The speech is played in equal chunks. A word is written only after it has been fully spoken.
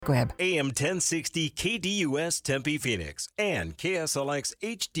Go ahead. AM 1060 KDUS Tempe Phoenix and KSLX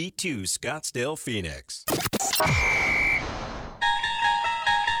HD2 Scottsdale Phoenix.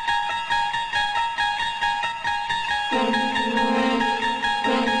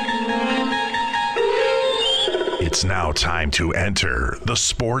 It's now time to enter the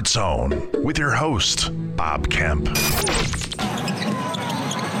Sports Zone with your host, Bob Kemp. Look,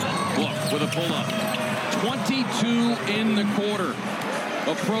 with a pull-up. 22 in the quarter.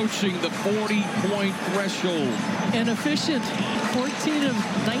 Approaching the 40-point threshold. And efficient. 14 of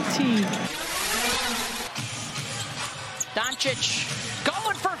 19. Doncic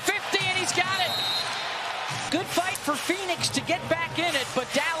going for 50, and he's got it. Good fight for Phoenix to get back in it, but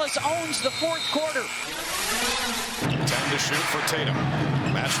Dallas owns the fourth quarter. 10 to shoot for Tatum.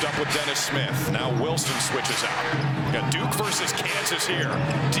 Matched up with Dennis Smith. Now Wilson switches out. Got Duke versus Kansas here.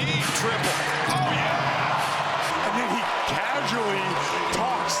 Deep triple. Oh, yeah! And then he casually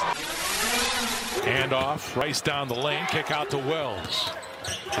talks. Handoff, race down the lane, kick out to Wells.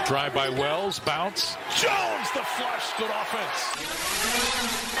 Drive by Wells, bounce. Jones, the flush, good offense.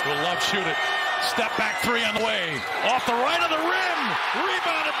 Will Love shoot it. Step back three on the way. Off the right of the rim.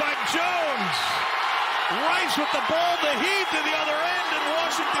 Rebounded by Jones. Rice with the ball, the heave to the other end, and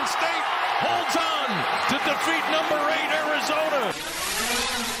Washington State holds on to defeat number 8 Arizona.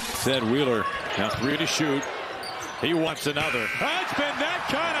 Said Wheeler, now 3 to shoot. He wants another. It's been that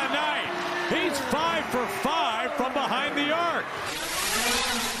kind of night. He's 5 for 5 from behind the arc.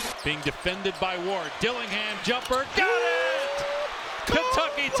 Being defended by Ward. Dillingham jumper. Got it!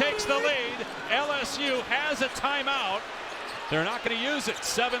 Kentucky takes the lead. LSU has a timeout. They're not going to use it.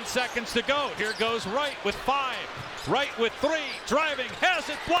 7 seconds to go. Here goes Wright with 5. Wright with 3. Driving. Has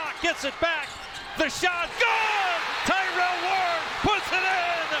it blocked. Gets it back. The shot. Gone! Tyrell Ward puts it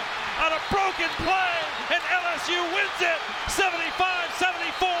in on a broken play. And LSU wins it.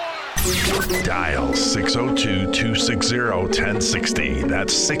 75-74. Dial 602-260-1060.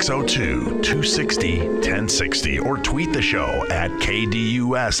 That's 602-260-1060. Or tweet the show at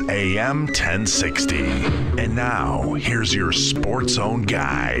KDUSAM 1060. And now, here's your Sports Zone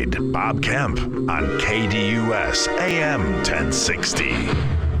guide, Bob Kemp on KDUS AM 1060.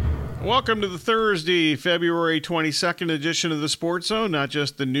 Welcome to the Thursday, February 22nd edition of the Sports Zone. Not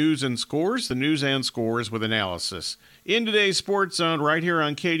just the news and scores, the news and scores with analysis. In today's Sports Zone, right here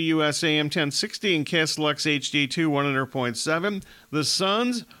on KDUS AM 1060 and KSLX HD2 100.7, the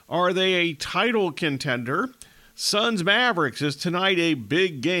Suns, are they a title contender? Suns Mavericks, is tonight a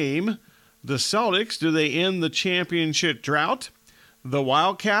big game? The Celtics, do they end the championship drought? The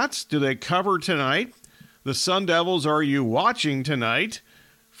Wildcats, do they cover tonight? The Sun Devils, are you watching tonight?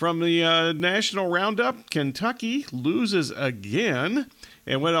 From the National Roundup, Kentucky loses again.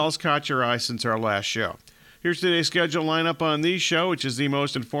 And what else caught your eye since our last show? Here's today's schedule lineup on the show, which is the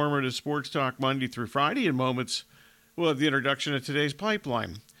most informative sports talk Monday through Friday. In moments, we'll have the introduction of today's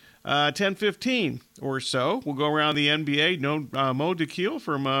pipeline. 10:15 or so, we'll go around the NBA. No Mo DeKeel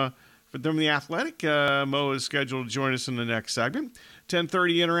from The Athletic. Mo is scheduled to join us in the next segment.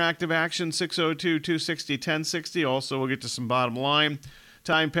 10:30 interactive action, 602-260-1060. Also, we'll get to some bottom line.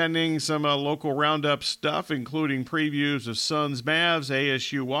 Time pending, some local roundup stuff, including previews of Suns, Mavs,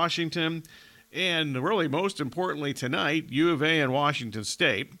 ASU, Washington, and really most importantly tonight, UofA and Washington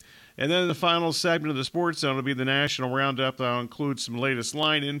State. And then the final segment of the Sports Zone will be the National Roundup. That'll include some latest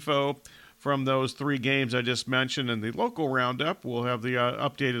line info from those 3 games I just mentioned. And the local Roundup, we'll have the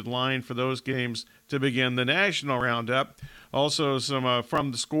updated line for those games to begin the National Roundup. Also some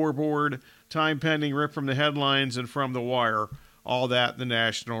from the scoreboard, time pending, rip from the headlines, and from the wire. All that in the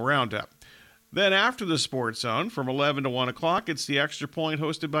National Roundup. Then after the Sports Zone, from 11 to 1 o'clock, it's the Extra Point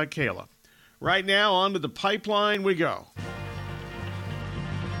hosted by Kayla. Right now, onto the pipeline we go.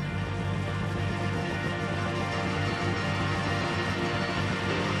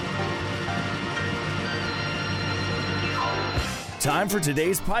 Time for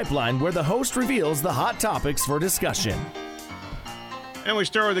today's pipeline, where the host reveals the hot topics for discussion. And we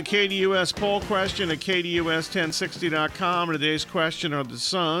start with the KDUS poll question at KDUS1060.com. And today's question are the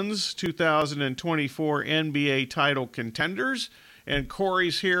Suns 2024 NBA title contenders. And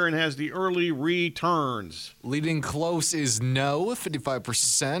Corey's here and has the early returns. Leading close is no,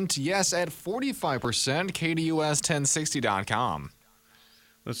 55%. Yes, at 45%, KDUS1060.com.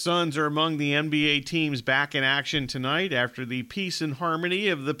 The Suns are among the NBA teams back in action tonight after the peace and harmony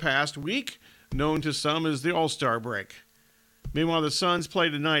of the past week, known to some as the All-Star break. Meanwhile, the Suns play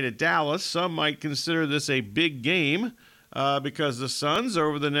tonight at Dallas. Some might consider this a big game because the Suns,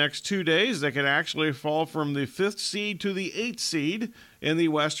 over the next 2 days, they could actually fall from the 5th seed to the 8th seed in the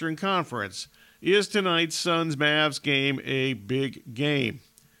Western Conference. Is tonight's Suns-Mavs game a big game?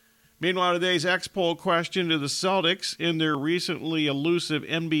 Meanwhile, today's X-Poll question to the Celtics in their recently elusive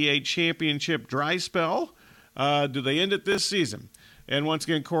NBA championship dry spell. Do they end it this season? And once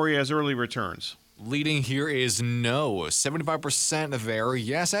again, Corey has early returns. Leading here is no. 75% there.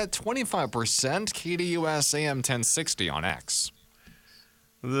 Yes at 25%. KDUS AM 1060 on X.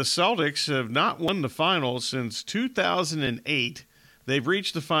 The Celtics have not won the finals since 2008. They've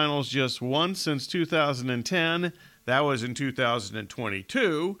reached the finals just once since 2010. That was in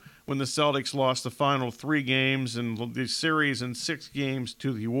 2022 when the Celtics lost the final 3 games in the series in 6 games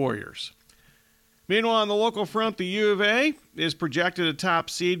to the Warriors. Meanwhile, on the local front, the UofA is projected a top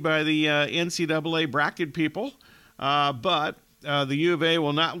seed by the NCAA bracket people, but the UofA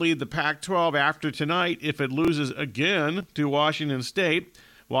will not lead the Pac-12 after tonight if it loses again to Washington State.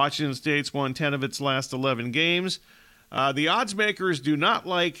 Washington State's won 10 of its last 11 games. The odds makers do not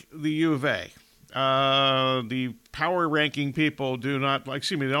like the UofA. The power ranking people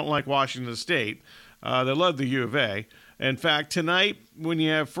don't like Washington State. They love the UofA. In fact, tonight, when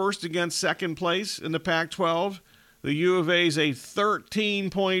you have first against second place in the Pac-12, the U of A is a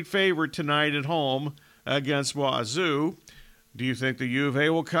 13-point favorite tonight at home against Wazoo. Do you think the U of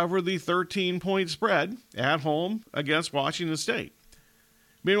A will cover the 13-point spread at home against Washington State?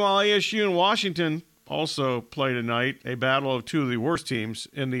 Meanwhile, ASU and Washington also play tonight, a battle of 2 of the worst teams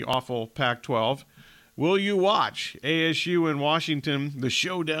in the awful Pac-12. Will you watch ASU and Washington, the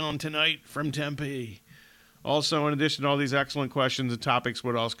showdown tonight from Tempe? Also, in addition to all these excellent questions and topics,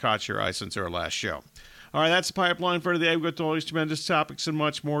 what else caught your eye since our last show? All right, that's the pipeline for today. We've got all these tremendous topics and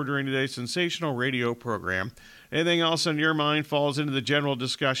much more during today's sensational radio program. Anything else on your mind falls into the general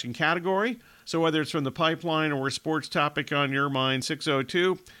discussion category. So whether it's from the pipeline or a sports topic on your mind,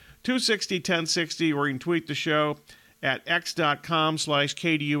 602-260-1060, or you can tweet the show at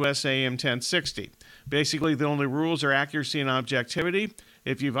x.com/KDUSAM1060. Basically, the only rules are accuracy and objectivity.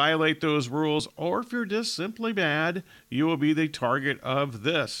 If you violate those rules, or if you're just simply bad, you will be the target of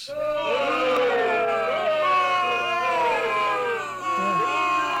this.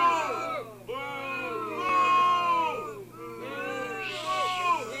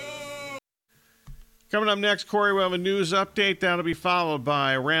 Coming up next, Corey, we'll have a news update. That'll be followed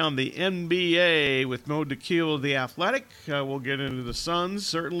by Around the NBA with Mo DeKeel of The Athletic. We'll get into the Suns,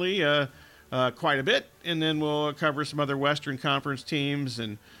 certainly, quite a bit, and then we'll cover some other Western Conference teams,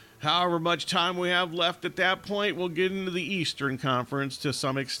 and however much time we have left at that point, we'll get into the Eastern Conference to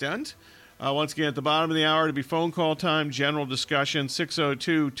some extent. Once again, at the bottom of the hour, to be phone call time, general discussion,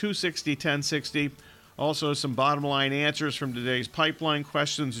 602-260-1060. Also, some bottom line answers from today's pipeline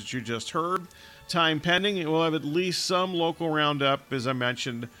questions that you just heard. Time pending, we'll have at least some local roundup, as I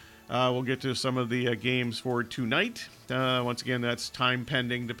mentioned. We'll get to some of the games for tonight. Once again, that's time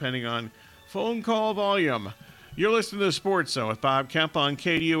pending, depending on phone call volume. You're listening to the Sports Zone with Bob Kemp on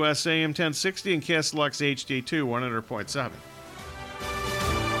KDUS AM 1060 and KSLX HD2 100.7.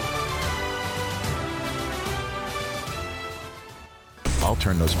 I'll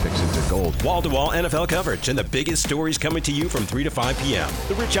turn those picks into gold. Wall-to-wall NFL coverage and the biggest stories coming to you from 3 to 5 p.m.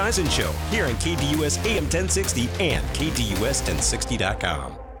 The Rich Eisen Show here on KDUS AM 1060 and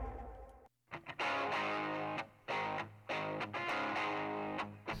KDUS1060.com.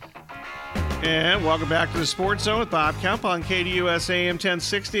 And welcome back to the Sports Zone with Bob Kemp on KDUS AM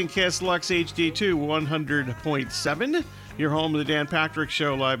 1060 and KSLX HD2 100.7. Your home of the Dan Patrick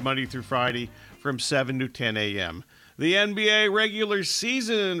Show, live Monday through Friday from 7 to 10 a.m. The NBA regular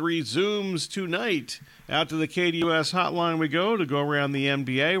season resumes tonight. Out to the KDUS hotline we go to go around the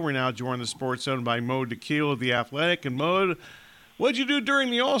NBA. We're now joined the Sports Zone by Mo DeKeel of The Athletic. And Mo, what'd you do during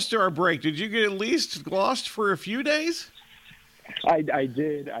the All-Star break? Did you get at least lost for a few days? I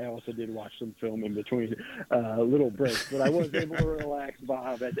did. I also did watch some film in between little breaks, but I was able to relax,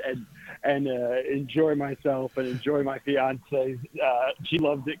 Bob, and enjoy myself and enjoy my fiance. She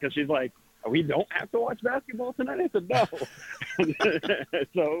loved it because she's like, we don't have to watch basketball tonight? I said, no.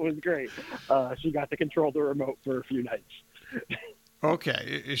 So it was great. She got to control the remote for a few nights.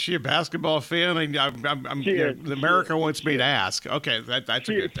 Okay. Is she a basketball fan? America wants me to ask. Okay, that's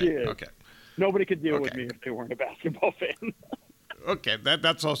a good thing. Okay. Nobody could deal with me if they weren't a basketball fan. Okay,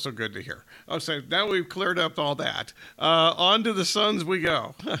 that's also good to hear. So now we've cleared up all that. On to the Suns we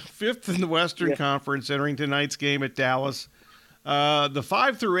go. 5th in the Western Conference, entering tonight's game at Dallas. The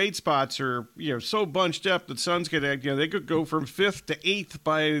 5 through 8 spots are so bunched up that Suns could they could go from 5th to 8th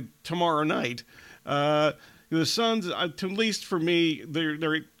by tomorrow night. The Suns, at least for me,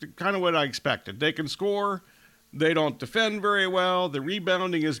 they're kind of what I expected. They can score. They don't defend very well. The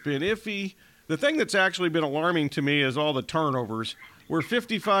rebounding has been iffy. The thing that's actually been alarming to me is all the turnovers. We're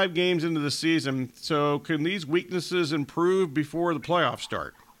 55 games into the season, so can these weaknesses improve before the playoffs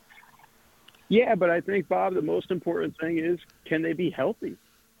start? Yeah, but I think, Bob, the most important thing is, can they be healthy?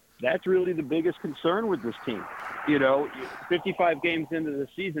 That's really the biggest concern with this team. 55 games into the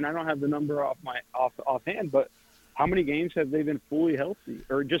season, I don't have the number offhand, but how many games have they been fully healthy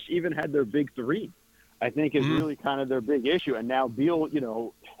or just even had their big three? I think is really kind of their big issue. And now Beal,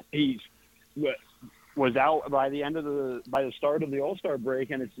 he was out by the start of the All-Star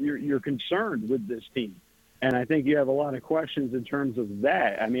break, and you're concerned with this team. And I think you have a lot of questions in terms of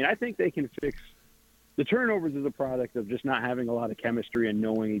that. I mean, I think they can fix the turnovers is a product of just not having a lot of chemistry and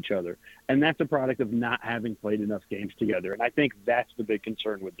knowing each other. And that's a product of not having played enough games together. And I think that's the big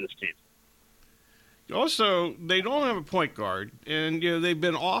concern with this team. Also, they don't have a point guard, and they've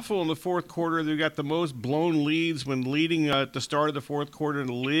been awful in the fourth quarter. They've got the most blown leads when leading at the start of the fourth quarter in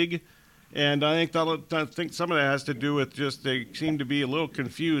the league, and I think some of that has to do with just they seem to be a little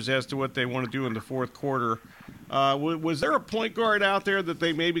confused as to what they want to do in the fourth quarter. Was there a point guard out there that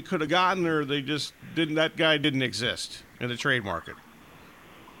they maybe could have gotten, or they just didn't? That guy didn't exist in the trade market.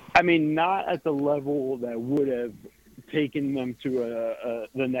 I mean, not at the level that would have taken them to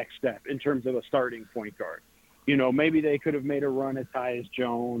the next step in terms of a starting point guard. Maybe they could have made a run at Tyus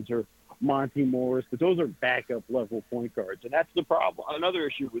Jones or Monty Morris, but those are backup level point guards. And that's the problem. Another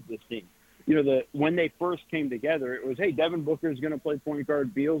issue with this team. When they first came together, it was, hey, Devin Booker's going to play point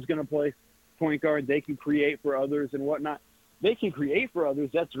guard. Beal's going to play point guard. They can create for others and whatnot. They can create for others.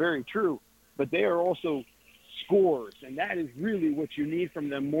 That's very true. But they are also scorers. And that is really what you need from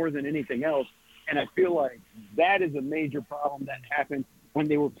them more than anything else. And I feel like that is a major problem that happened when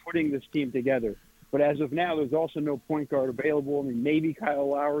they were putting this team together. But as of now, there's also no point guard available. I mean, maybe Kyle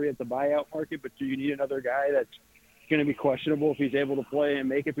Lowry at the buyout market, but do you need another guy that's going to be questionable if he's able to play and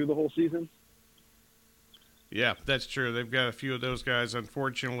make it through the whole season? Yeah, that's true. They've got a few of those guys,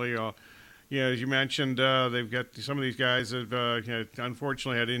 unfortunately. As you mentioned, they've got some of these guys that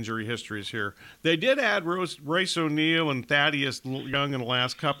unfortunately had injury histories here. They did add Royce O'Neal and Thaddeus Young in the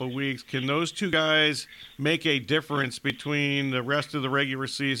last couple of weeks. Can those two guys make a difference between the rest of the regular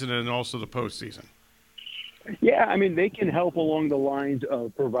season and also the postseason? Yeah, I mean, they can help along the lines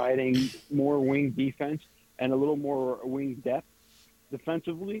of providing more wing defense and a little more wing depth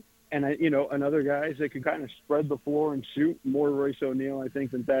defensively. And, another guys that can kind of spread the floor and shoot, more Royce O'Neal, I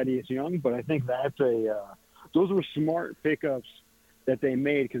think, than Thaddeus Young. But I think that's those were smart pickups that they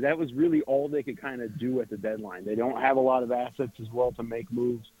made because that was really all they could kind of do at the deadline. They don't have a lot of assets as well to make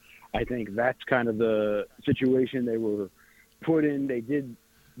moves. I think that's kind of the situation they were put in. They did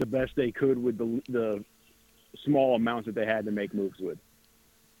the best they could with the small amounts that they had to make moves with.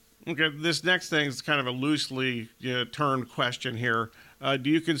 Okay, this next thing is kind of a loosely turned question here. Do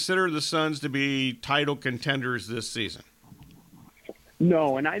you consider the Suns to be title contenders this season?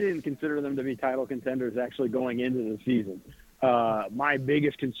 No, and I didn't consider them to be title contenders actually going into the season. My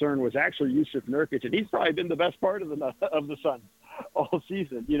biggest concern was actually Jusuf Nurkic, and he's probably been the best part of the Suns all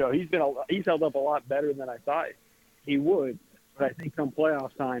season. He's held up a lot better than I thought he would. But I think come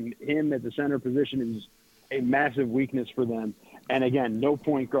playoff time, him at the center position is a massive weakness for them. And again, no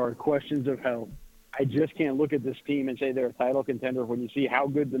point guard, questions of health. I just can't look at this team and say they're a title contender when you see how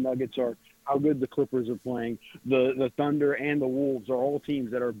good the Nuggets are, how good the Clippers are playing. The Thunder and the Wolves are all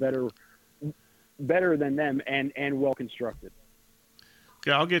teams that are better than them and well constructed.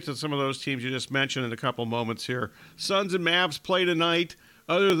 Okay, I'll get to some of those teams you just mentioned in a couple moments here. Suns and Mavs play tonight.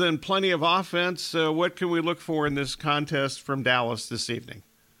 Other than plenty of offense, what can we look for in this contest from Dallas this evening?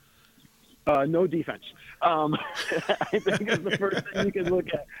 No defense. I think is the first thing you can look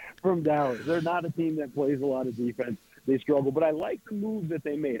at from Dallas. They're not a team that plays a lot of defense. They struggle. But I like the moves that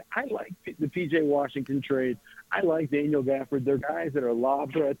they made. I like the P.J. Washington trade. I like Daniel Gafford. They're guys that are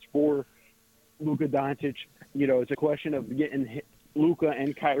lob threats for Luka Doncic. It's a question of getting Luka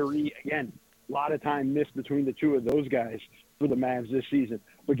and Kyrie. Again, a lot of time missed between the two of those guys for the Mavs this season.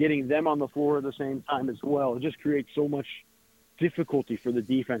 But getting them on the floor at the same time as well, it just creates so much difficulty for the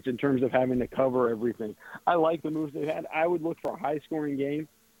defense in terms of having to cover everything. I like the moves they've had. I would look for a high-scoring game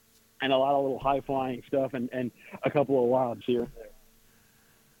and a lot of little high-flying stuff and a couple of lobs here and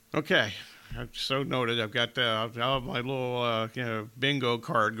there. Okay. So noted. I've got I'll have my little bingo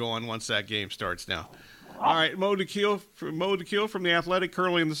card going once that game starts now. All right, Mo DeKeel from The Athletic,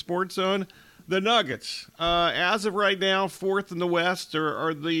 currently in the Sports Zone. The Nuggets, as of right now, fourth in the West.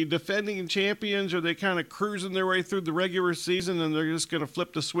 Are the defending champions? Are they kind of cruising their way through the regular season and they're just going to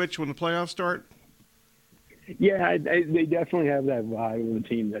flip the switch when the playoffs start? Yeah, they definitely have that vibe of a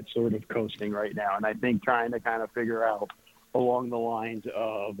team that's sort of coasting right now. And I think trying to kind of figure out along the lines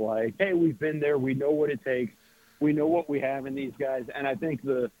of like, hey, we've been there. We know what it takes. We know what we have in these guys. And I think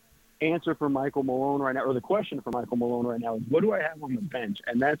the answer for Michael Malone right now, or the question for Michael Malone right now is, what do I have on the bench?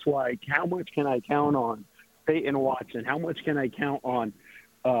 And that's why, how much can I count on Peyton Watson? How much can I count on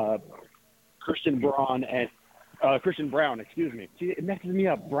Christian Brown? Excuse me. See, it messes me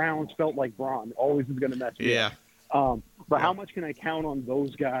up. Brown spelt like Braun. Always is going to mess me up. But how much can I count on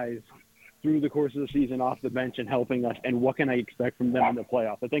those guys through the course of the season off the bench and helping us, and what can I expect from them in the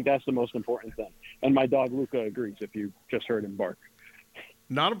playoffs? I think that's the most important thing. And my dog Luca agrees, if you just heard him bark.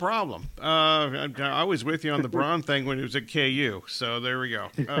 Not a problem. I was with you on the Braun thing when he was at KU, so there we go.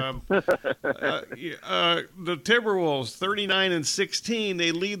 The Timberwolves, 39-16,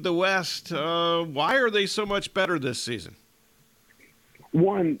 they lead the West. Why are they so much better this season?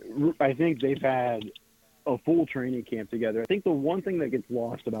 One, I think they've had a full training camp together. I think the one thing that gets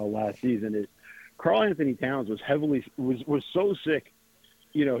lost about last season is Karl Anthony Towns was so sick.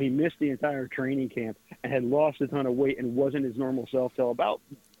 You know, he missed the entire training camp and had lost a ton of weight and wasn't his normal self till about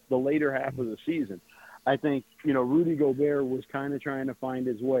the later half of the season. I think, you know, Rudy Gobert was kind of trying to find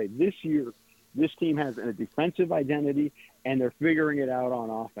his way. This year, this team has a defensive identity, and they're figuring it out on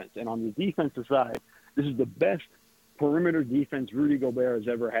offense. And on the defensive side, this is the best perimeter defense Rudy Gobert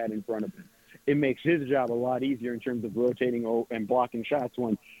has ever had in front of him. It makes his job a lot easier in terms of rotating and blocking shots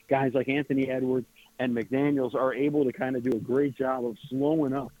when guys like Anthony Edwards and McDaniels are able to kind of do a great job of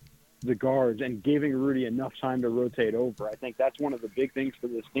slowing up the guards and giving Rudy enough time to rotate over. I think that's one of the big things for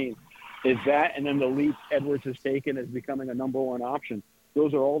this team is that, and then the leap Edwards has taken as becoming a number one option.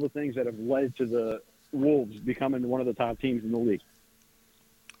 Those are all the things that have led to the Wolves becoming one of the top teams in the league.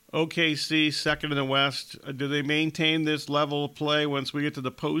 OKC, second in the West. Do they maintain this level of play once we get to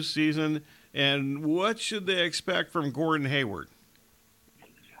the postseason? And what should they expect from Gordon Hayward?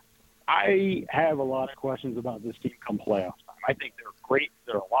 I have a lot of questions about this team come playoff time. I think they're great.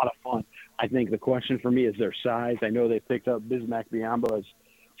 They're a lot of fun. I think the question for me is their size. I know they picked up Bismack Biyombo, as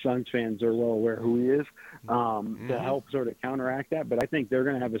Suns fans are well aware who he is, to help sort of counteract that. But I think they're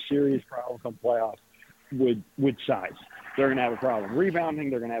going to have a serious problem come playoffs with size. They're going to have a problem rebounding.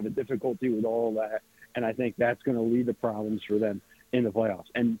 They're going to have a difficulty with all of that. And I think that's going to lead to problems for them in the playoffs.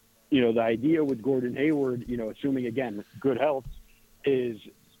 And, you know, the idea with Gordon Hayward, you know, assuming, again, good health, is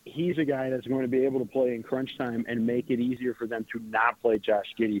he's a guy that's going to be able to play in crunch time and make it easier for them to not play Josh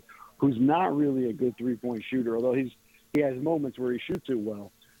Giddey, who's not really a good three-point shooter, although he has moments where he shoots it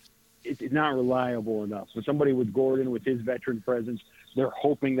well. It's not reliable enough. So somebody with Gordon, with his veteran presence, they're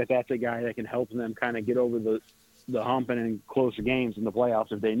hoping that that's a guy that can help them kind of get over the hump and in close games in the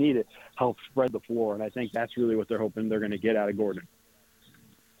playoffs if they need it, help spread the floor. And I think that's really what they're hoping they're going to get out of Gordon.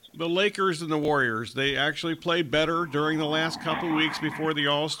 The Lakers and the Warriors, they actually played better during the last couple of weeks before the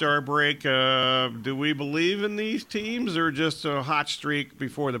All-Star break. Do we believe in these teams or just a hot streak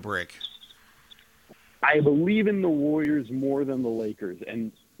before the break? I believe in the Warriors more than the Lakers.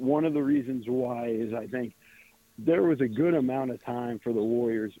 And one of the reasons why is I think there was a good amount of time for the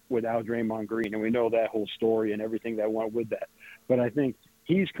Warriors without Draymond Green, and we know that whole story and everything that went with that. But I think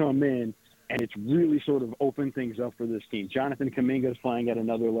he's come in, and it's really sort of opened things up for this team. Jonathan Kuminga is playing at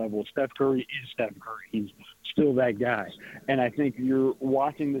another level. Steph Curry is Steph Curry. He's still that guy. And I think you're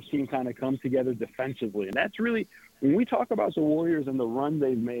watching this team kind of come together defensively. And that's really, when we talk about the Warriors and the run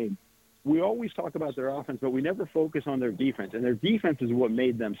they've made, we always talk about their offense, but we never focus on their defense. And their defense is what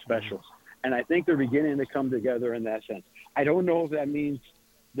made them special. And I think they're beginning to come together in that sense. I don't know if that means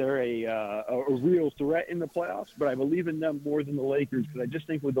they're a real threat in the playoffs, but I believe in them more than the Lakers because I just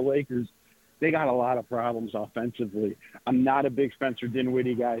think with the Lakers, they got a lot of problems offensively. I'm not a big Spencer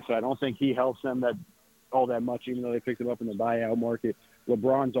Dinwiddie guy, so I don't think he helps them all that much, even though they picked him up in the buyout market.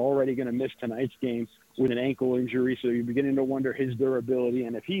 LeBron's already going to miss tonight's game with an ankle injury, so you're beginning to wonder his durability.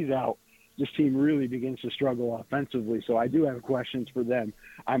 And if he's out, this team really begins to struggle offensively. So I do have questions for them.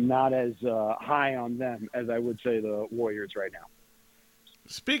 I'm not as high on them as I would say the Warriors right now.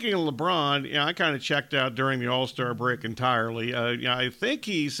 Speaking of LeBron, I kind of checked out during the All-Star break entirely. I think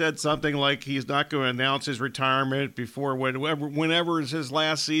he said something like he's not going to announce his retirement before whenever is his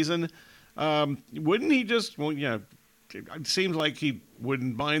last season. Wouldn't he just, it seems like he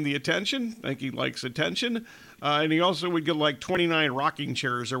wouldn't mind the attention. I think he likes attention. And he also would get like 29 rocking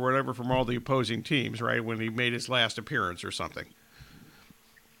chairs or whatever from all the opposing teams, right, when he made his last appearance or something.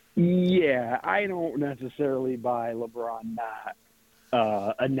 Yeah, I don't necessarily buy LeBron not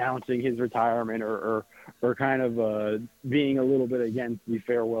announcing his retirement or kind of being a little bit against the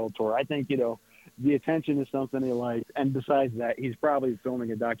farewell tour. I think, the attention is something he likes. And besides that, he's probably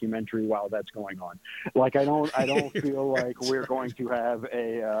filming a documentary while that's going on. Like, I don't feel like we're going to have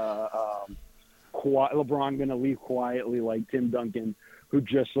LeBron going to leave quietly like Tim Duncan, who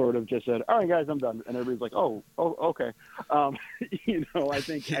just said, "All right, guys, I'm done," and everybody's like, "Oh, okay." I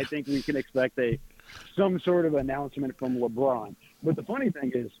think we can expect some sort of announcement from LeBron. But the funny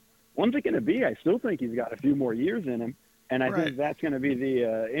thing is, when's it going to be? I still think he's got a few more years in him, and I think that's going to be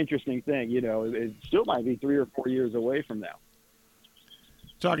the interesting thing. It still might be 3 or 4 years away from now.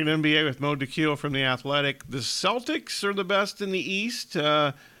 Talking NBA with Mo DeKeel from The Athletic. The Celtics are the best in the East.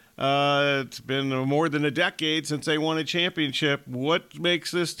 It's been more than a decade since they won a championship. What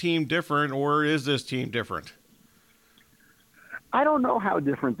makes this team different, or is this team different? I don't know how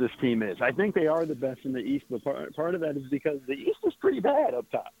different this team is. I think they are the best in the East, but part of that is because the East is pretty bad up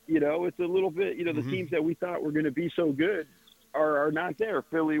top. It's a little bit, the teams that we thought were going to be so good are not there.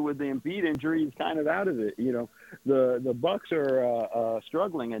 Philly with the Embiid injury is kind of out of it. The Bucks are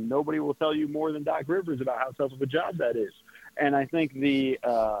struggling, and nobody will tell you more than Doc Rivers about how tough of a job that is. And I think the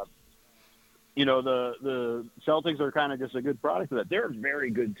Celtics are kind of just a good product of that. They're a very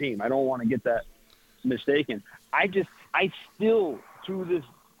good team. I don't want to get that mistaken. I still, this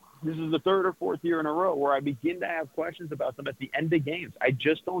is the third or fourth year in a row where I begin to have questions about them at the end of games. I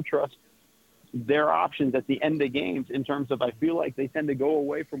just don't trust their options at the end of games in terms of, I feel like they tend to go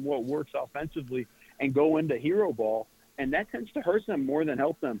away from what works offensively and go into hero ball, and that tends to hurt them more than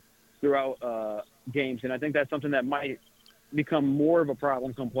help them throughout games. And I think that's something that might become more of a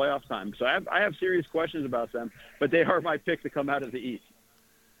problem come playoff time. So I have serious questions about them, but they are my pick to come out of the East.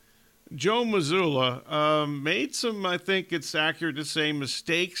 Joe Mazzulla made some, I think it's accurate to say,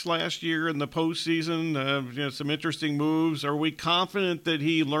 mistakes last year in the postseason, some interesting moves. Are we confident that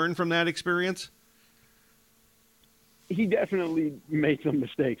he learned from that experience? He definitely made some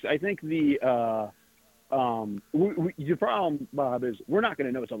mistakes. I think the problem, Bob, is we're not going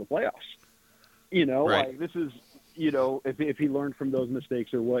to know until the playoffs. Right. Like this is, if he learned from those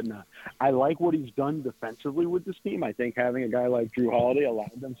mistakes or whatnot. I like what he's done defensively with this team. I think having a guy like Drew Holiday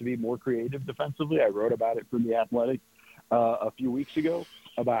allowed them to be more creative defensively. I wrote about it from The Athletic a few weeks ago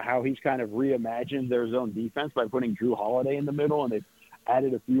about how he's kind of reimagined their zone defense by putting Drew Holiday in the middle, and they've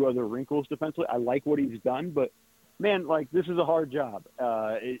added a few other wrinkles defensively. I like what he's done, but, man, this is a hard job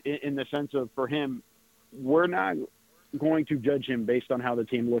in the sense of, for him, we're not going to judge him based on how the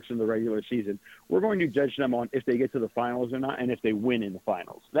team looks in the regular season. We're going to judge them on if they get to the finals or not and if they win in the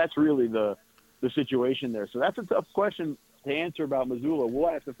finals. That's really the situation there. So that's a tough question to answer about Mazzulla.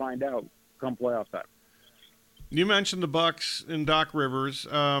 We'll have to find out come playoff time. You mentioned the Bucks and Doc Rivers.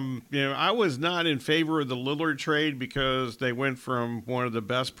 I was not in favor of the Lillard trade because they went from one of the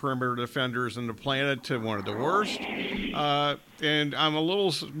best perimeter defenders on the planet to one of the worst. And I'm a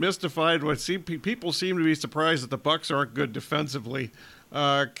little mystified. People seem to be surprised that the Bucks aren't good defensively.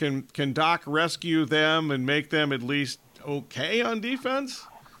 Can Doc rescue them and make them at least okay on defense?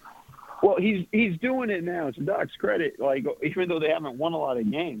 Well, he's doing it now. To Doc's credit, even though they haven't won a lot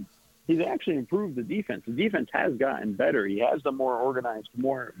of games, he's actually improved the defense. The defense has gotten better. He has them more organized,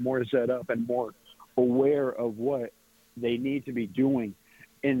 more set up, and more aware of what they need to be doing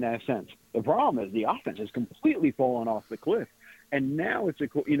in that sense. The problem is the offense has completely fallen off the cliff. And now it's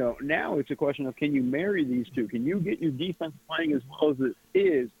a question of, can you marry these two? Can you get your defense playing as well as it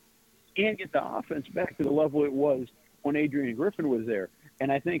is and get the offense back to the level it was when Adrian Griffin was there?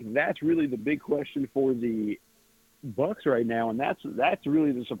 And I think that's really the big question for the Bucks right now, and that's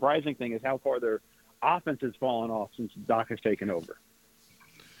really the surprising thing is how far their offense has fallen off since Doc has taken over.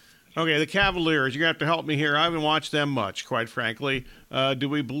 Okay, the Cavaliers, you have to help me here. I haven't watched them much, quite frankly. Do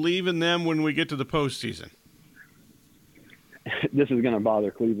we believe in them when we get to the postseason? This is going to bother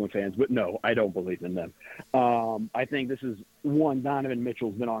Cleveland fans, but no, I don't believe in them. I think this is one, Donovan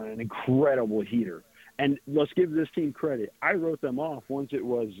Mitchell's been on an incredible heater. And let's give this team credit. I wrote them off once it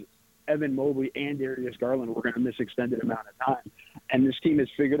was Evan Mobley and Darius Garland were going to miss extended amount of time. And this team has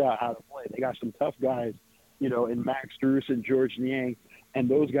figured out how to play. They got some tough guys, in Max Strus and George Niang, and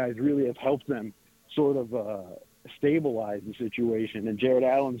those guys really have helped them sort of stabilize the situation. And Jared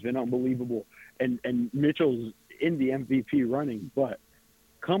Allen's been unbelievable, and Mitchell's in the MVP running. But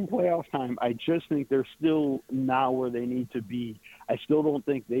come playoff time, I just think they're still not where they need to be. I still don't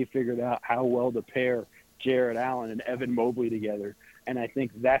think they figured out how well to pair Jared Allen and Evan Mobley together. And I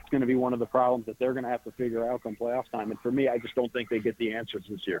think that's going to be one of the problems that they're going to have to figure out come playoff time. And for me, I just don't think they get the answers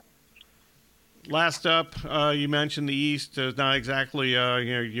this year. Last up, you mentioned the East is not exactly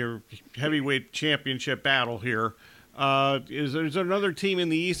your heavyweight championship battle here. Is there another team in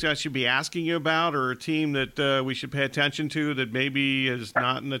the East I should be asking you about, or a team that we should pay attention to that maybe is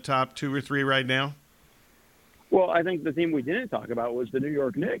not in the top 2 or 3 right now? Well, I think the team we didn't talk about was the New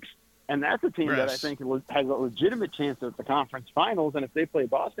York Knicks. And that's a team that I Yes. think has a legitimate chance at the conference finals. And if they play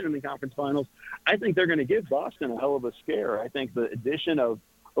Boston in the conference finals, I think they're going to give Boston a hell of a scare. I think the addition of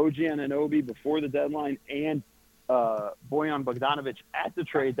OG Anunoby before the deadline and Bojan Bogdanovic at the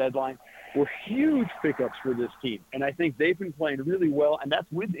trade deadline were huge pickups for this team. And I think they've been playing really well, and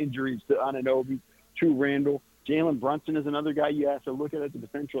that's with injuries to Anunoby, to Randall. Jalen Brunson is another guy you have to look at as a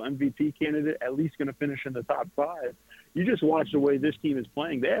potential MVP candidate, at least going to finish in the top 5. You just watch the way this team is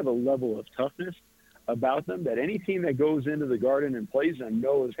playing. They have a level of toughness about them that any team that goes into the Garden and plays them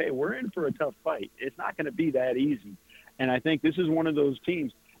knows, hey, we're in for a tough fight. It's not going to be that easy. And I think this is one of those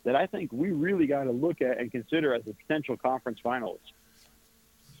teams that I think we really got to look at and consider as a potential conference finalist.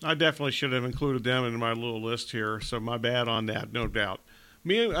 I definitely should have included them in my little list here, so my bad on that, no doubt.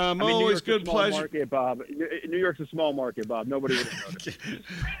 Mo, always good pleasure. Market, Bob. New York's a small market, Bob. Nobody would have noticed.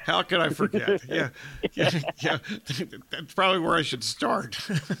 How could I forget? Yeah. That's probably where I should start.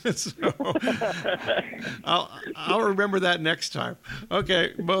 So, I'll remember that next time.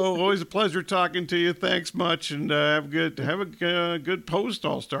 Okay, Mo, always a pleasure talking to you. Thanks much, and have a good post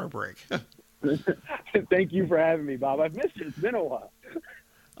All-Star break. Thank you for having me, Bob. I've missed you. It's been a while.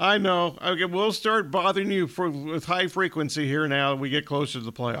 I know. Okay, we'll start bothering you with high frequency here now. We get closer to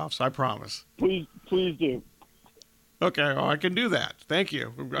the playoffs. I promise. Please do. Okay, I can do that. Thank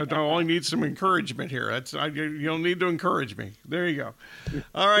you. I only need some encouragement here. You don't need to encourage me. There you go.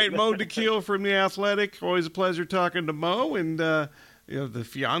 All right, Mo DeKeel from The Athletic. Always a pleasure talking to Mo. And the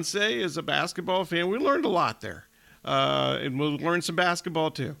fiance is a basketball fan. We learned a lot there. And we'll learn some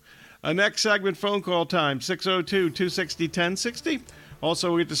basketball too. Next segment, phone call time, 602-260-1060.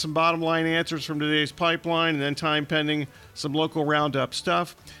 Also, we get to some bottom line answers from today's pipeline, and then time pending some local roundup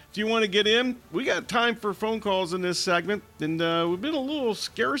stuff. If you want to get in, we got time for phone calls in this segment, and we've been a little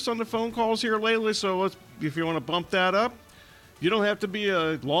scarce on the phone calls here lately, so if you want to bump that up, you don't have to be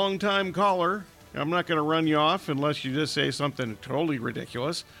a long-time caller. I'm not going to run you off unless you just say something totally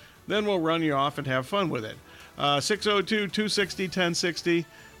ridiculous. Then we'll run you off and have fun with it. 602-260-1060.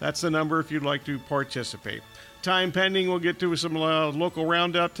 That's the number if you'd like to participate. Time pending, we'll get to some local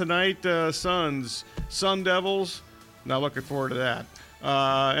roundup tonight. Sun Devils. Not looking forward to that.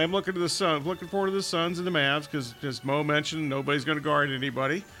 I'm looking forward to the Suns and the Mavs because, as Mo mentioned, nobody's going to guard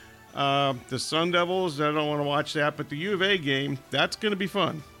anybody. The Sun Devils, I don't want to watch that, but the UofA game, that's going to be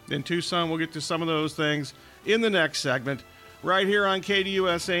fun. In Tucson, we'll get to some of those things in the next segment, right here on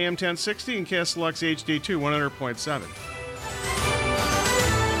KDUS AM 1060 and KSLX HD2 100.7.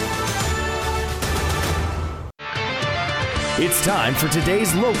 It's time for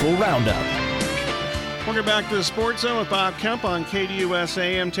today's local roundup. Welcome back to the Sports Zone with Bob Kemp on KDUS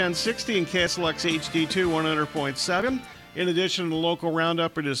AM 1060 and KSLX HD2 100.7. In addition to the local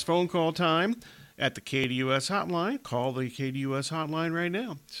roundup, it is phone call time at the KDUS hotline. Call the KDUS hotline right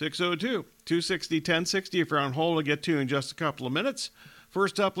now, 602-260-1060. If you're on hold, I'll get to you in just a couple of minutes.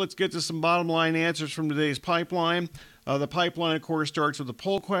 First up, let's get to some bottom line answers from today's pipeline. The pipeline, of course, starts with the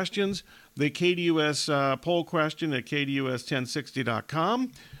poll questions. The KDUS poll question at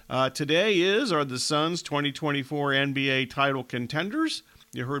KDUS1060.com. Today are the Suns 2024 NBA title contenders?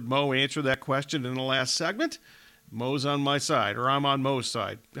 You heard Mo answer that question in the last segment. Mo's on my side, or I'm on Mo's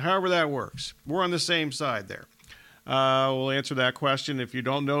side. However that works. We're on the same side there. We'll answer that question. If you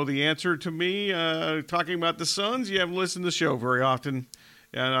don't know the answer to me talking about the Suns, you haven't listened to the show very often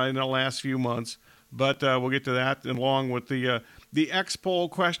in the last few months. But we'll get to that along with the X-Poll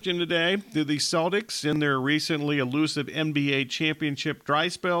question today. Did the Celtics in their recently elusive NBA championship dry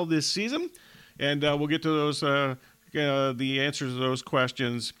spell this season? And we'll get to those the answers to those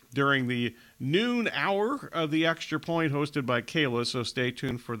questions during the noon hour of the Extra Point hosted by Kayla, so stay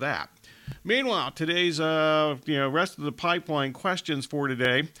tuned for that. Meanwhile, today's rest of the pipeline questions for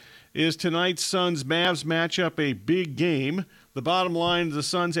today is tonight's Suns-Mavs matchup a big game? The bottom line is the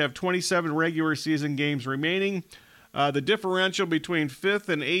Suns have 27 regular season games remaining. The differential between 5th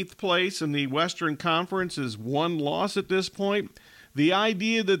and 8th place in the Western Conference is 1 loss at this point. The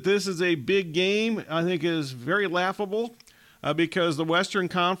idea that this is a big game, I think, is very laughable because the Western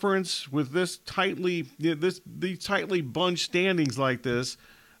Conference, with these tightly bunched standings like this,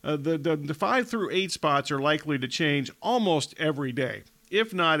 the 5 through 8 spots are likely to change almost every day,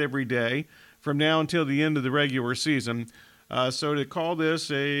 if not every day, from now until the end of the regular season. So to call this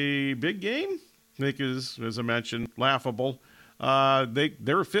a big game, I think is, as I mentioned, laughable. They're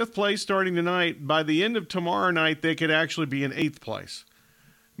 5th place starting tonight. By the end of tomorrow night, they could actually be in 8th place.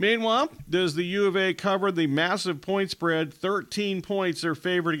 Meanwhile, does the U of A cover the massive point spread? 13 points they're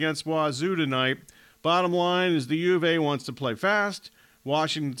favored against Wazoo tonight. Bottom line is the U of A wants to play fast.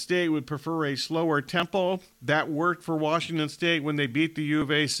 Washington State would prefer a slower tempo. That worked for Washington State when they beat the U of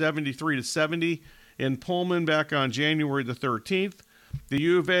A 73-70 in Pullman back on January the 13th. The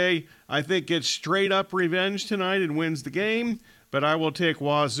U of A, I think, gets straight up revenge tonight and wins the game, but I will take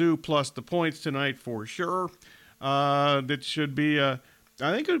Wazoo plus the points tonight for sure. That should be, I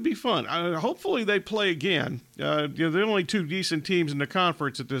think it would be fun. Hopefully they play again. There are only two decent teams in the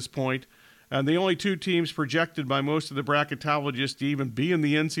conference at this point, and the only two teams projected by most of the bracketologists to even be in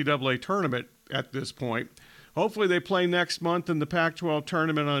the NCAA tournament at this point. Hopefully they play next month in the Pac-12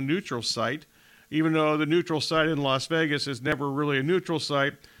 tournament on a neutral site, even though the neutral site in Las Vegas is never really a neutral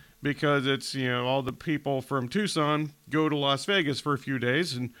site because it's, all the people from Tucson go to Las Vegas for a few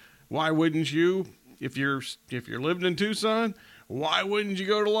days. And why wouldn't you, if you're living in Tucson, why wouldn't you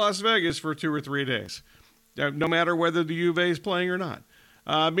go to Las Vegas for 2 or 3 days, no matter whether the U of A is playing or not?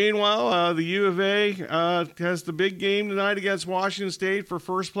 Meanwhile, the U of A has the big game tonight against Washington State for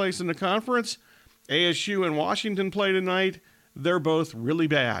first place in the conference. ASU and Washington play tonight. They're both really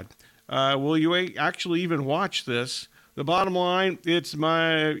bad. Will you actually even watch this? The bottom line,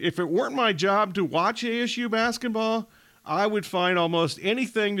 if it weren't my job to watch ASU basketball, I would find almost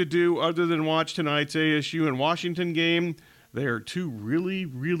anything to do other than watch tonight's ASU and Washington game. They are two really,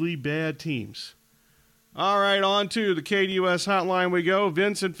 really bad teams. All right, on to the KDUS hotline we go.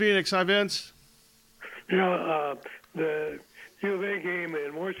 Vince in Phoenix. Hi, Vince. The U of A game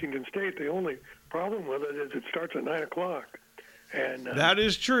in Washington State, the only problem with it is it starts at 9 o'clock. And that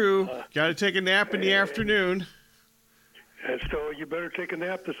is true. Got to take a nap in the afternoon. So you better take a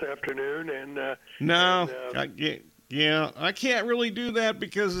nap this afternoon. I can't really do that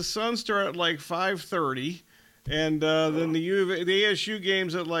because the sun starts at like 5:30, and then the ASU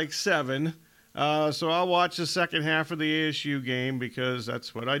game's at like 7. So I'll watch the second half of the ASU game because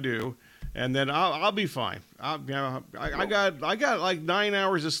that's what I do, and then I'll be fine. I got like 9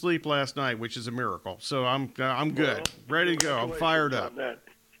 hours of sleep last night, which is a miracle. So I'm good, ready to go. I'm fired up.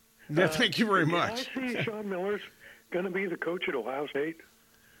 Yeah, thank you very much. I see Sean Miller's going to be the coach at Ohio State.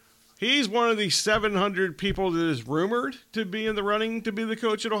 He's one of the 700 people that is rumored to be in the running to be the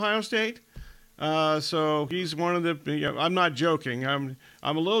coach at Ohio State. So he's one of the. I'm not joking. I'm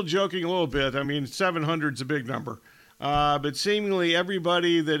a little joking a little bit. I mean, 700's a big number. But seemingly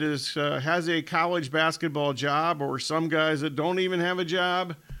everybody that has a college basketball job, or some guys that don't even have a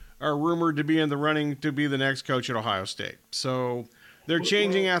job, are rumored to be in the running to be the next coach at Ohio State. So they're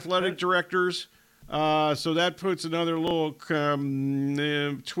changing athletic directors. So that puts another little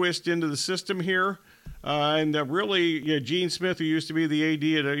twist into the system here. And really, Gene Smith, who used to be the AD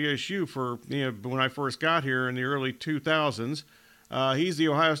at ASU for when I first got here in the early 2000s, he's the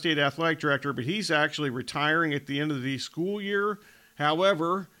Ohio State athletic director, but he's actually retiring at the end of the school year.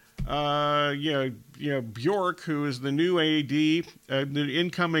 However, Bjork, who is the new AD, the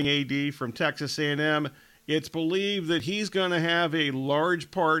incoming AD from Texas A&M, it's believed that he's going to have a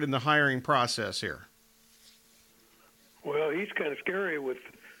large part in the hiring process here. Well, he's kind of scary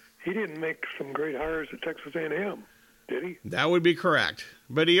he didn't make some great hires at Texas A&M, did he? That would be correct.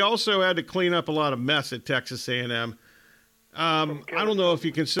 But he also had to clean up a lot of mess at Texas A&M. I don't know if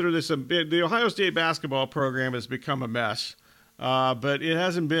you consider this the Ohio State basketball program has become a mess. But it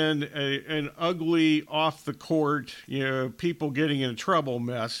hasn't been an ugly off the court, people getting in trouble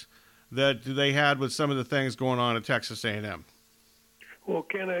mess that they had with some of the things going on at Texas A&M. Well,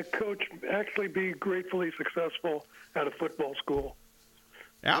 can a coach actually be gratefully successful at a football school?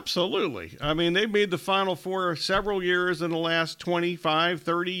 Absolutely. I mean, they've made the Final Four several years in the last 25,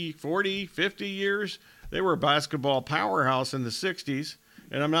 30, 40, 50 years. They were a basketball powerhouse in the 60s,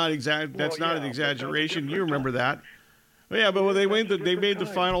 and I'm not that's not an exaggeration. You remember that. Well, yeah, but when they made the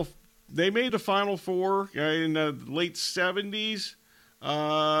Final Four in the late 70s.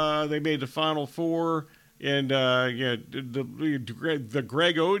 They made the Final Four, and the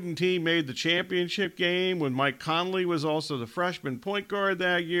Greg Oden team made the championship game when Mike Conley was also the freshman point guard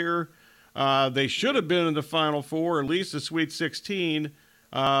that year. They should have been in the Final Four, at least the Sweet 16,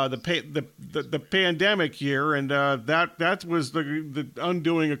 the pandemic year, and that was the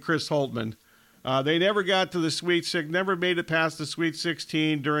undoing of Chris Holtmann. They never got to the Sweet Six, never made it past the Sweet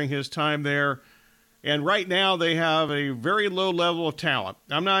 16 during his time there. And right now they have a very low level of talent.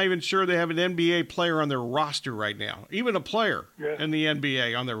 I'm not even sure they have an NBA player on their roster right now, even a player in the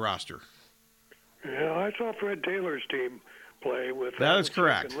NBA on their roster. Yeah, I saw Fred Taylor's team play with that is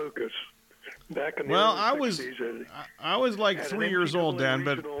correct. And Lucas back in the early 60s. I was like 3 years old then,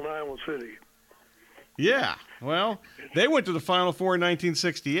 but in Iowa City. Yeah, well, they went to the Final Four in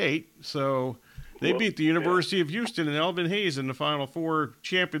 1968, so They beat the University of Houston and Elvin Hayes in the Final Four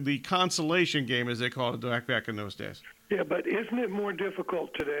the consolation game, as they called it back in those days. Yeah, but isn't it more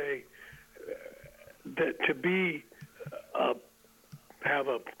difficult today that to have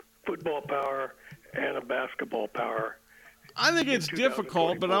a football power and a basketball power? I think it's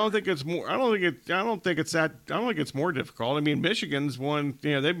difficult, but I don't think it's more. I don't think it's more difficult. I mean, Michigan's won.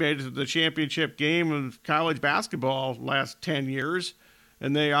 They made it to the championship game of college basketball last 10 years,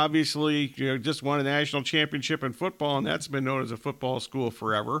 and they obviously just won a national championship in football, and that's been known as a football school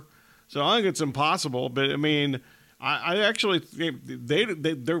forever. So I think it's impossible. But I mean, I actually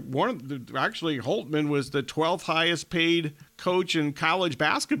they're actually Holtman was the 12th highest paid coach in college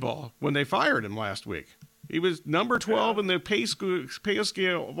basketball when they fired him last week. He was number 12 in the pay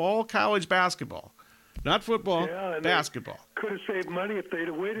scale of all college basketball. Not football, basketball. Could have saved money if they'd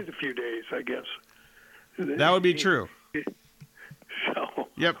have waited a few days, I guess. That would be true. So.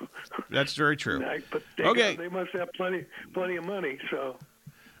 Yep, that's very true. But they must have plenty of money, so.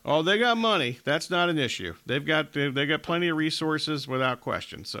 Oh, they got money. That's not an issue. They've got plenty of resources without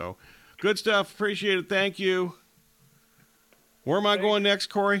question. So, good stuff. Appreciate it. Thank you. Where am I going next,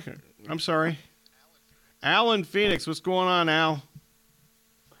 Corey? I'm sorry. Al in Phoenix. What's going on, Al?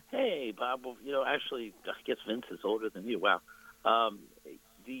 Hey, Bob. Well, actually, I guess Vince is older than you. Wow.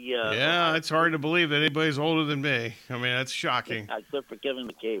 Yeah, it's hard to believe that anybody's older than me. I mean, that's shocking. Except for Kevin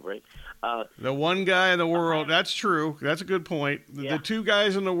McCabe, right? The one guy in the world. That's true. That's a good point. Yeah. The two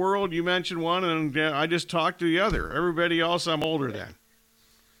guys in the world, you mentioned one, and I just talked to the other. Everybody else, I'm older than.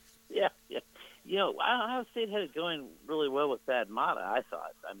 Yeah. Ohio State had it going really well with Thad Matta, I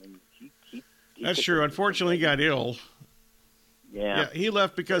thought. I mean, he that's true. Unfortunately, he got ill. Yeah, he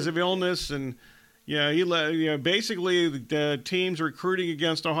left because of illness, and he left. Basically, the teams recruiting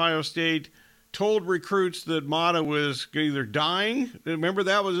against Ohio State told recruits that Matta was either dying. Remember,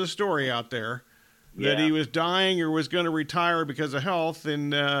 that was a story out there that he was dying or was going to retire because of health,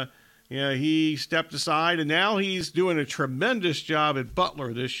 and he stepped aside, and now he's doing a tremendous job at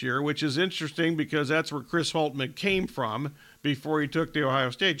Butler this year, which is interesting because that's where Chris Holtman came from before he took the Ohio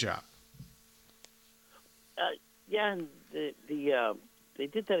State job. And they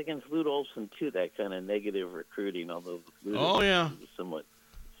did that against Lute Olson too. That kind of negative recruiting, although Lute was somewhat.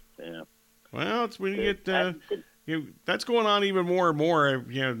 Yeah. Well, it's when you get that's going on even more and more,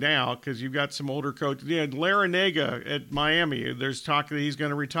 now because you've got some older coaches. Larinaga at Miami. There's talk that he's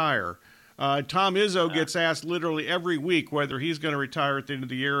going to retire. Tom Izzo gets asked literally every week whether he's going to retire at the end of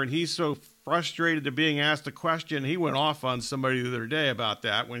the year, and he's so frustrated at being asked a question. He went off on somebody the other day about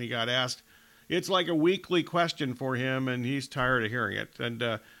that when he got asked. It's like a weekly question for him, and he's tired of hearing it.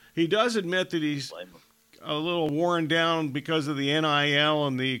 And he does admit that he's a little worn down because of the NIL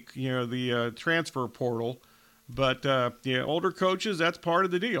and the transfer portal. But older coaches, that's part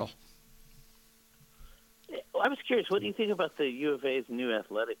of the deal. Well, I was curious. What do you think about the UofA's new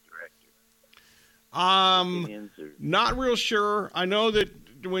athletic director? Not real sure. I know that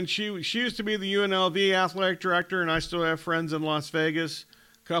when she used to be the UNLV athletic director, and I still have friends in Las Vegas.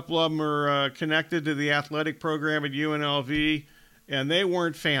 A couple of them are connected to the athletic program at UNLV, and they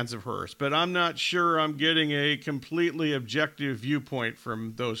weren't fans of hers. But I'm not sure I'm getting a completely objective viewpoint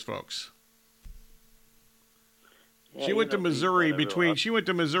from those folks. Yeah, she went to Missouri between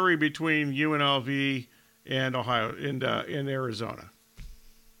UNLV and Ohio in Arizona.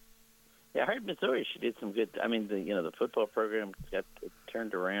 Yeah, I heard Missouri. She did some good. I mean, the football program got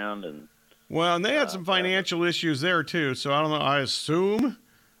turned around, and they had some financial issues there too. So I don't know. I assume.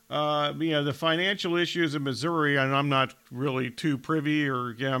 The financial issues in Missouri, and I'm not really too privy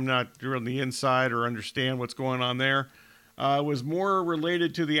I'm not really inside or understand what's going on there, was more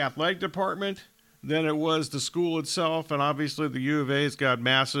related to the athletic department than it was the school itself. And obviously the U of A's got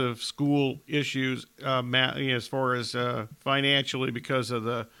massive school issues as far as financially because of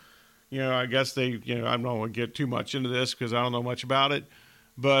the, I guess I don't want to get too much into this because I don't know much about it.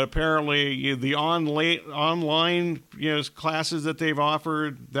 But apparently the online classes that they've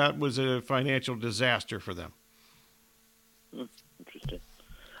offered, that was a financial disaster for them. Interesting.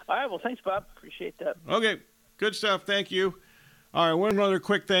 All right, well, thanks, Bob. Appreciate that. Okay, good stuff. Thank you. All right, one other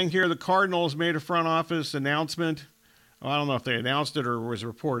quick thing here. The Cardinals made a front office announcement. I don't know if they announced it or was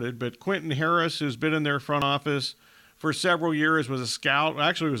reported, but Quentin Harris, who's been in their front office for several years, was a scout.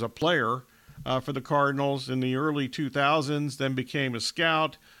 Actually, was a player for the Cardinals in the early 2000s, then became a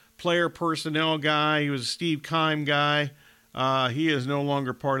scout, player personnel guy. He was a Steve Keim guy. He is no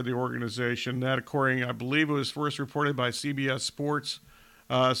longer part of the organization. That, according, I believe it was first reported by CBS Sports.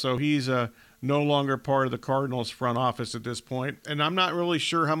 So he's no longer part of the Cardinals front office at this point. And I'm not really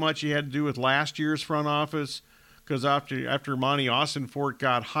sure how much he had to do with last year's front office because after Monty Austinfort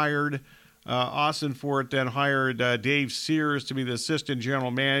got hired, Austin Fort then hired Dave Sears to be the assistant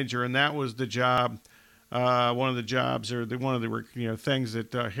general manager, and that was the job, one of the jobs or one of the things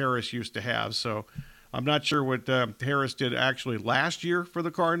that Harris used to have. So I'm not sure what Harris did actually last year for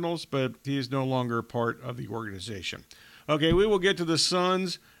the Cardinals, but he is no longer a part of the organization. Okay, we will get to the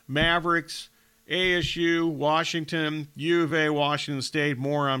Suns, Mavericks, ASU, Washington, UofA, Washington State,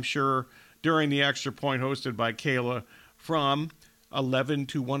 more, I'm sure, during the Extra Point hosted by Kayla from 11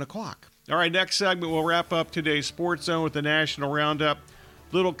 to 1 o'clock. All right, next segment, we'll wrap up today's Sports Zone with the National Roundup.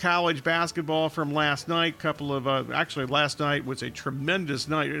 Little college basketball from last night. Actually, last night was a tremendous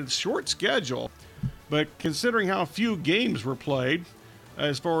night. It's a short schedule, but considering how few games were played,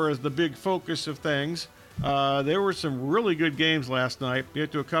 as far as the big focus of things, there were some really good games last night. We'll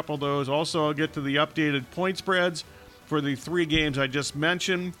get to a couple of those. Also, I'll get to the updated point spreads for the 3 games I just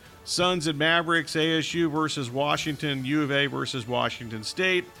mentioned. Suns and Mavericks, ASU versus Washington, UofA versus Washington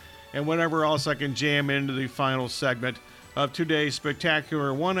State, and whatever else I can jam into the final segment of today's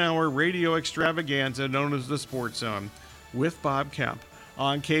spectacular 1-hour radio extravaganza known as the Sports Zone with Bob Kemp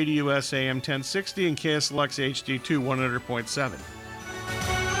on KDUS AM 1060 and KSLX HD2 100.7.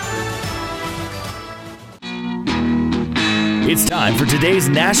 It's time for today's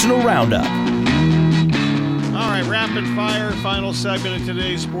National Roundup. All right, rapid fire, final segment of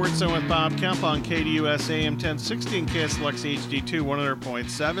today's Sports Zone with Bob Kemp on KDUS AM 1060 and KSLX HD2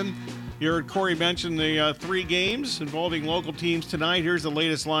 100.7. You heard Corey mention the 3 games involving local teams tonight. Here's the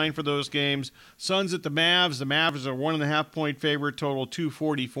latest line for those games. Suns at the Mavs. The Mavs are 1.5-point favorite, total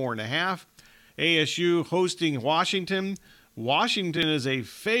 244.5. ASU hosting Washington. Washington is a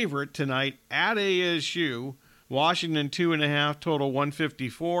favorite tonight at ASU. Washington 2.5, total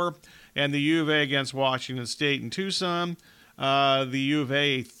 154. And the U of A against Washington State in Tucson. The U of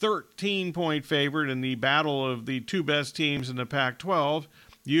A 13-point favorite in the battle of the 2 best teams in the Pac-12.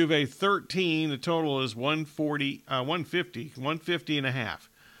 U of A 13, the total is 150.5.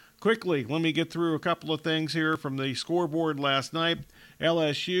 Quickly, let me get through a couple of things here from the scoreboard last night.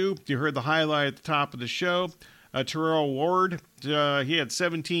 LSU, you heard the highlight at the top of the show. Terrell Ward, he had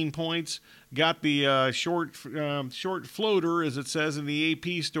 17 points. Got the short floater, as it says in the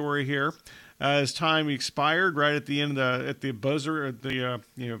AP story here. As time expired, right at the end at the buzzer, at the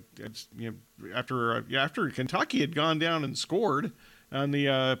after Kentucky had gone down and scored on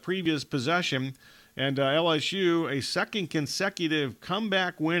the previous possession, and LSU a second consecutive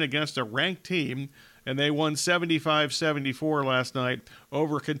comeback win against a ranked team, and they won 75-74 last night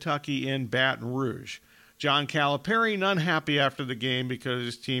over Kentucky in Baton Rouge. John Calipari unhappy after the game because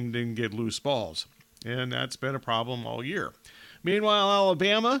his team didn't get loose balls, and that's been a problem all year. Meanwhile,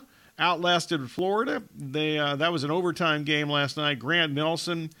 Alabama outlasted Florida. That was an overtime game last night. Grant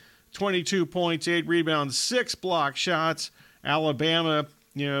Nelson, 22 points, 8 rebounds, 6 block shots. Alabama,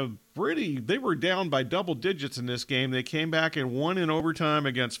 they were down by double digits in this game. They came back and won in overtime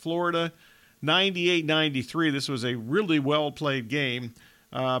against Florida, 98-93. This was a really well-played game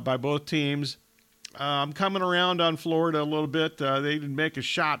by both teams. I'm coming around on Florida a little bit. They didn't make a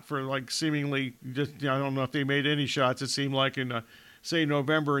shot for seemingly just, I don't know if they made any shots. It seemed like in, say,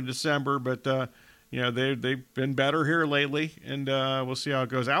 November and December, but, they've been better here lately, and we'll see how it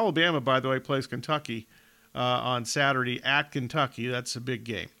goes. Alabama, by the way, plays Kentucky on Saturday at Kentucky. That's a big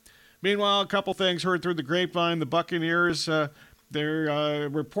game. Meanwhile, a couple things heard through the grapevine. The Buccaneers, they're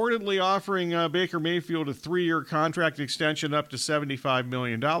reportedly offering Baker Mayfield a 3-year contract extension up to $75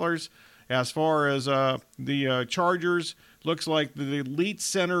 million. As far as the Chargers, looks like the elite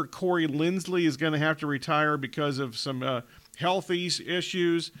center Corey Linsley is going to have to retire because of some health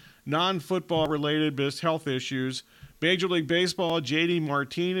issues, non-football related, but it's health issues. Major League Baseball, J.D.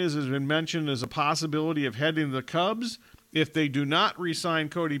 Martinez has been mentioned as a possibility of heading to the Cubs if they do not re-sign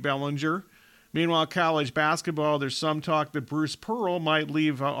Cody Bellinger. Meanwhile, college basketball, there's some talk that Bruce Pearl might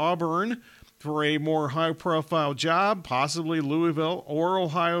leave Auburn for a more high-profile job, possibly Louisville or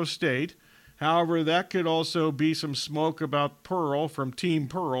Ohio State. However, that could also be some smoke about Pearl from Team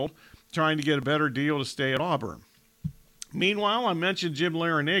Pearl trying to get a better deal to stay at Auburn. Meanwhile, I mentioned Jim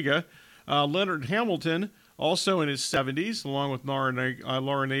Larrañaga. Leonard Hamilton, also in his 70s, along with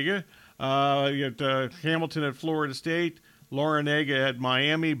Larrañaga. You got Hamilton at Florida State, Larrañaga at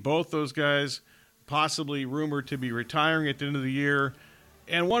Miami. Both those guys possibly rumored to be retiring at the end of the year.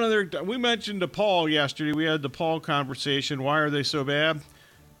 And we mentioned DePaul yesterday. We had the DePaul conversation. Why are they so bad?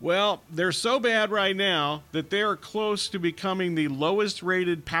 Well, they're so bad right now that they are close to becoming the lowest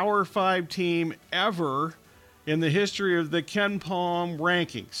rated Power 5 team ever in the history of the Ken Palm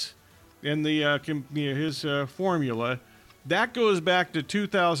rankings in his formula. That goes back to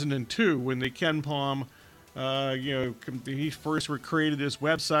 2002 when the Ken Palm He first created this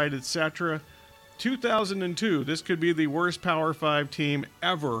website, etc. 2002, this could be the worst Power 5 team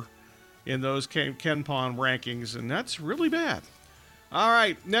ever in those KenPom rankings, and that's really bad. All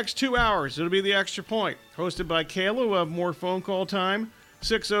right, next 2 hours, it'll be the Extra Point, hosted by Kayla. We'll have more phone call time,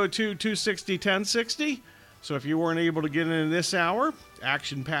 602-260-1060. So if you weren't able to get in this hour,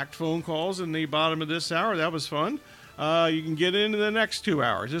 action-packed phone calls in the bottom of this hour. That was fun. You can get into the next 2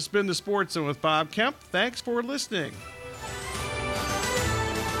 hours. This has been the Sports Zone with Bob Kemp. Thanks for listening.